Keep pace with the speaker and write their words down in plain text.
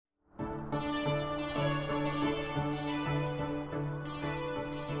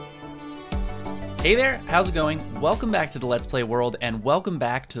Hey there, how's it going? Welcome back to the Let's Play world, and welcome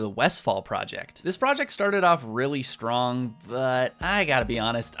back to the Westfall project. This project started off really strong, but I gotta be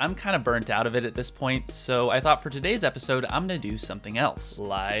honest, I'm kind of burnt out of it at this point, so I thought for today's episode, I'm gonna do something else,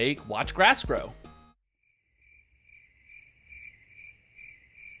 like watch grass grow.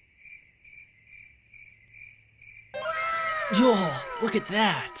 Oh, look at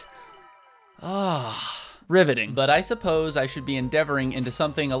that. Ah. Riveting. But I suppose I should be endeavoring into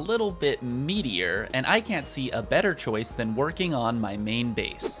something a little bit meatier, and I can't see a better choice than working on my main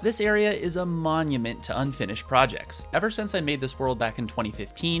base. This area is a monument to unfinished projects. Ever since I made this world back in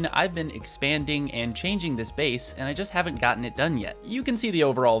 2015, I've been expanding and changing this base, and I just haven't gotten it done yet. You can see the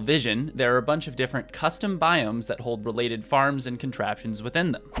overall vision. There are a bunch of different custom biomes that hold related farms and contraptions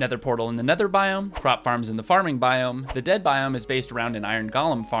within them. Nether portal in the nether biome, crop farms in the farming biome. The dead biome is based around an iron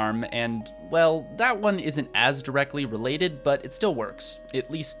golem farm, and well, that one isn't as directly related, but it still works. At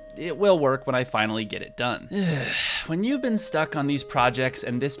least it will work when I finally get it done. When you've been stuck on these projects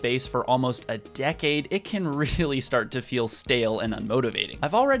and this base for almost a decade, it can really start to feel stale and unmotivating.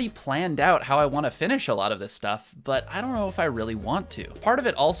 I've already planned out how I want to finish a lot of this stuff, but I don't know if I really want to. Part of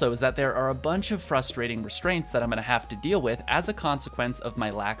it also is that there are a bunch of frustrating restraints that I'm gonna have to deal with as a consequence of my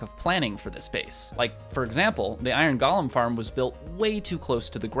lack of planning for this base. Like, for example, the iron golem farm was built way too close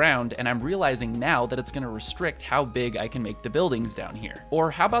to the ground, and I'm realizing now that it's gonna restrict how big I can make the buildings down here.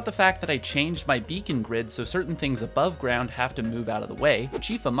 Or how about the fact that I changed my beacon grid so certain things above ground have to move out of the way,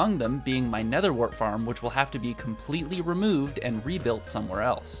 chief among them being my netherwart farm, which will have to be completely removed and rebuilt somewhere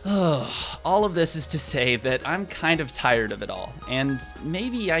else. All of this is to say that I'm kind of tired of it all, and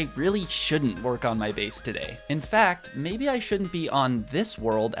maybe I really shouldn't work on my base today. In fact, maybe I shouldn't be on this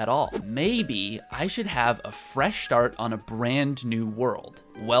world at all. Maybe I should have a fresh start on a brand new world.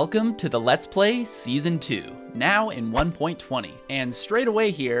 Welcome to the Let's Play Season 2, now in 1.20. And straight away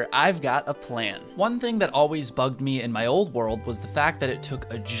here, I've got a plan. One thing that always bugged me in my old world was the fact that it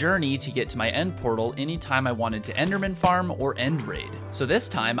took a journey to get to my end portal anytime I wanted to Enderman farm or end raid. So this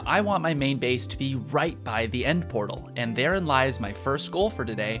time, I want my main base to be right by the end portal, and therein lies my first goal for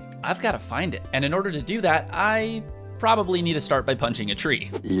today. I've got to find it. And in order to do that, I probably need to start by punching a tree.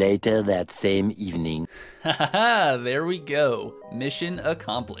 Later that same evening. Haha, there we go. Mission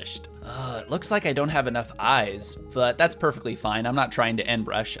accomplished. It looks like I don't have enough eyes, but that's perfectly fine. I'm not trying to end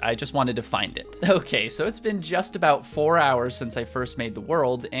rush. I just wanted to find it. Okay, so it's been just about 4 hours since I first made the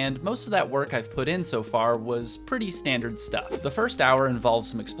world, and most of that work I've put in so far was pretty standard stuff. The first hour involved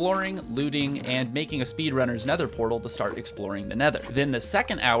some exploring, looting, and making a speedrunner's nether portal to start exploring the nether. Then the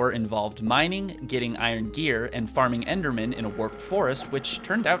second hour involved mining, getting iron gear, and farming endermen in a warped forest, which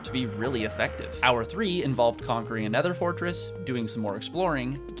turned out to be really effective. Hour 3 involved conquering a nether fortress, doing some more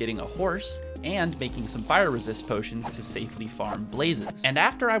exploring, getting a horse, and making some fire resist potions to safely farm blazes. And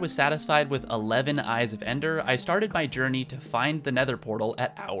after I was satisfied with 11 Eyes of Ender, I started my journey to find the nether portal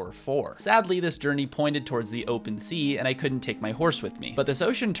at hour 4. Sadly, this journey pointed towards the open sea, and I couldn't take my horse with me. But this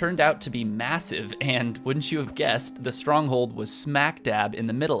ocean turned out to be massive, and wouldn't you have guessed, the stronghold was smack dab in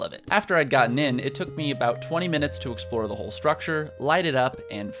the middle of it. After I'd gotten in, it took me about 20 minutes to explore the whole structure, light it up,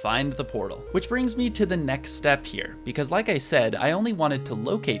 and find the portal. Which brings me to the next step here, because like I said, I only wanted to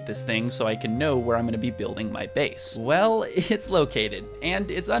locate this thing so I can know where I'm going to be building my base. Well, it's located, and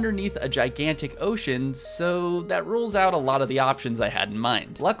it's underneath a gigantic ocean, so that rules out a lot of the options I had in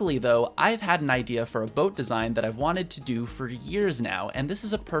mind. Luckily though, I've had an idea for a boat design that I've wanted to do for years now, and this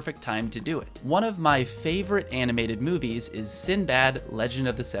is a perfect time to do it. One of my favorite animated movies is Sinbad, Legend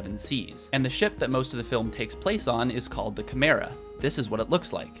of the Seven Seas, and the ship that most of the film takes place on is called the Chimera. This is what it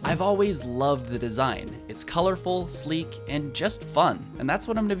looks like. I've always loved the design. It's colorful, sleek, and just fun. And that's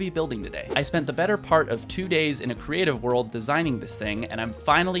what I'm gonna be building today. I spent the better part of 2 days in a creative world designing this thing, and I'm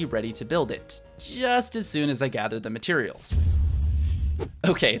finally ready to build it, just as soon as I gather the materials.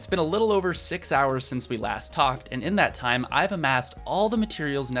 Okay, it's been a little over 6 hours since we last talked, and in that time, I've amassed all the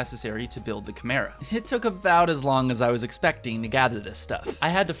materials necessary to build the Chimera. It took about as long as I was expecting to gather this stuff. I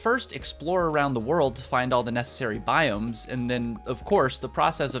had to first explore around the world to find all the necessary biomes, and then, of course, the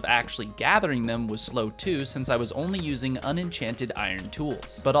process of actually gathering them was slow too, since I was only using unenchanted iron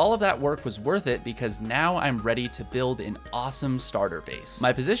tools. But all of that work was worth it because now I'm ready to build an awesome starter base.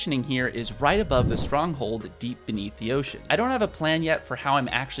 My positioning here is right above the stronghold deep beneath the ocean. I don't have a plan yet for how I'm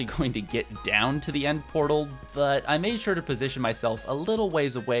actually going to get down to the end portal, but I made sure to position myself a little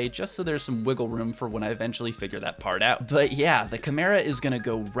ways away just so there's some wiggle room for when I eventually figure that part out. But yeah, the Chimera is gonna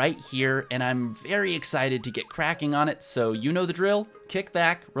go right here, and I'm very excited to get cracking on it, so you know the drill. Kick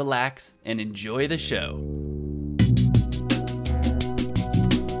back, relax, and enjoy the show.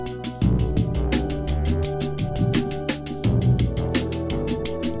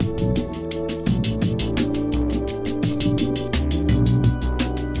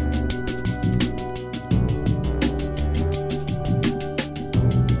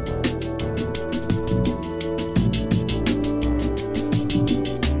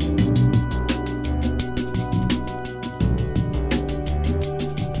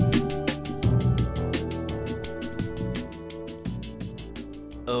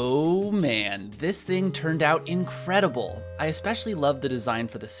 Oh man, this thing turned out incredible. I especially love the design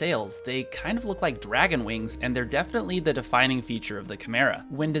for the sails. They kind of look like dragon wings, and they're definitely the defining feature of the Chimera.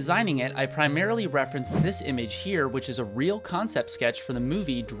 When designing it, I primarily referenced this image here, which is a real concept sketch for the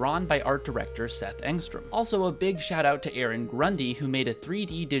movie drawn by art director Seth Engstrom. Also, a big shout out to Aaron Grundy, who made a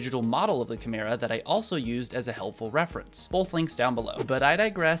 3D digital model of the Chimera that I also used as a helpful reference. Both links down below. But I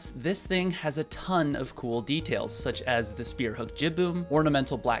digress, this thing has a ton of cool details, such as the spearhook jib boom,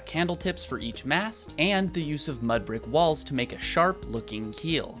 ornamental black candle tips for each mast, and the use of mud brick walls to make a sharp looking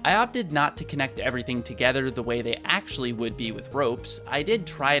keel. I opted not to connect everything together the way they actually would be with ropes. I did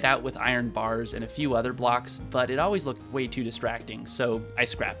try it out with iron bars and a few other blocks, but it always looked way too distracting, so I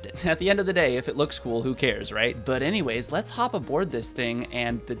scrapped it. At the end of the day, if it looks cool, who cares, right? But anyways, let's hop aboard this thing,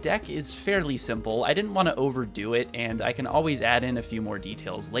 and the deck is fairly simple. I didn't want to overdo it, and I can always add in a few more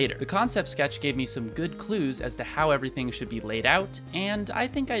details later. The concept sketch gave me some good clues as to how everything should be laid out, and I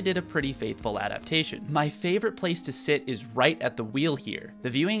think I did a pretty faithful adaptation. My favorite place to sit is right at the wheel here. The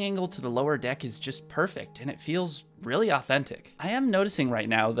viewing angle to the lower deck is just perfect, and it feels really authentic. I am noticing right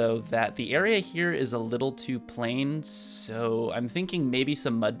now, though, that the area here is a little too plain, so I'm thinking maybe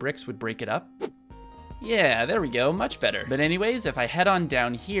some mud bricks would break it up. Yeah, there we go, much better. But anyways, if I head on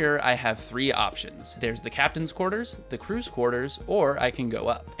down here, I have 3 options. There's the captain's quarters, the crew's quarters, or I can go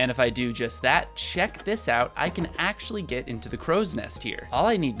up. And if I do just that, check this out, I can actually get into the crow's nest here. All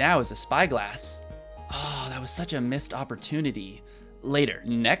I need now is a spyglass. Oh, that was such a missed opportunity. Later.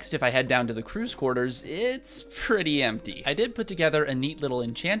 Next, if I head down to the crew's quarters, it's pretty empty. I did put together a neat little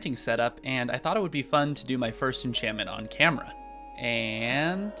enchanting setup, and I thought it would be fun to do my first enchantment on camera.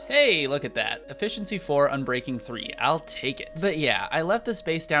 And hey, look at that. Efficiency 4, Unbreaking 3. I'll take it. But yeah, I left the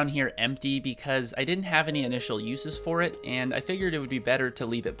space down here empty because I didn't have any initial uses for it, and I figured it would be better to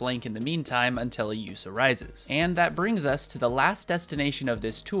leave it blank in the meantime until a use arises. And that brings us to the last destination of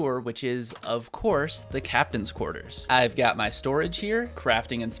this tour, which is, of course, the captain's quarters. I've got my storage here,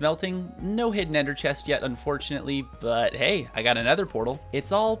 crafting and smelting. No hidden ender chest yet, unfortunately, but hey, I got another portal.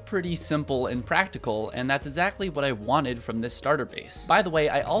 It's all pretty simple and practical, and that's exactly what I wanted from this starter base. By the way,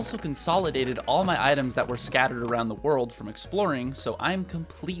 I also consolidated all my items that were scattered around the world from exploring, so I'm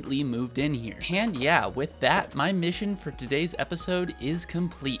completely moved in here. And yeah, with that, my mission for today's episode is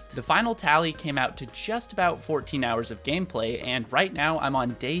complete. The final tally came out to just about 14 hours of gameplay, and right now I'm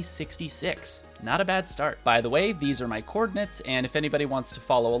on day 66. Not a bad start. By the way, these are my coordinates, and if anybody wants to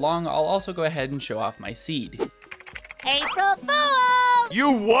follow along, I'll also go ahead and show off my seed. April Fool!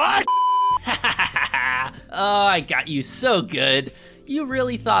 You what? Oh, I got you so good. You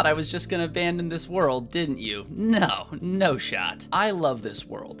really thought I was just gonna abandon this world, didn't you? No, no shot. I love this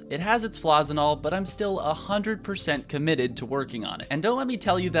world. It has its flaws and all, but I'm still 100% committed to working on it. And don't let me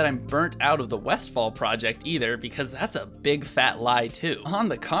tell you that I'm burnt out of the Westfall project either, because that's a big fat lie too. On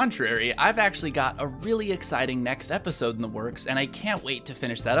the contrary, I've actually got a really exciting next episode in the works, and I can't wait to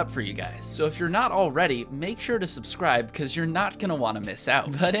finish that up for you guys. So if you're not already, make sure to subscribe, because you're not gonna wanna miss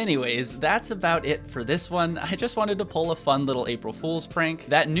out. But anyways, that's about it for this one. I just wanted to pull a fun little April Fool's prank.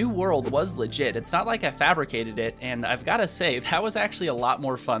 That new world was legit. It's not like I fabricated it, and I've gotta say, that was actually a lot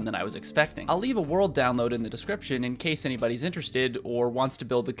more fun than I was expecting. I'll leave a world download in the description in case anybody's interested or wants to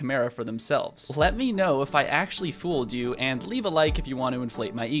build the Chimera for themselves. Let me know if I actually fooled you, and leave a like if you want to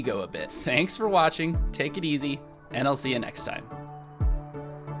inflate my ego a bit. Thanks for watching, take it easy, and I'll see you next time.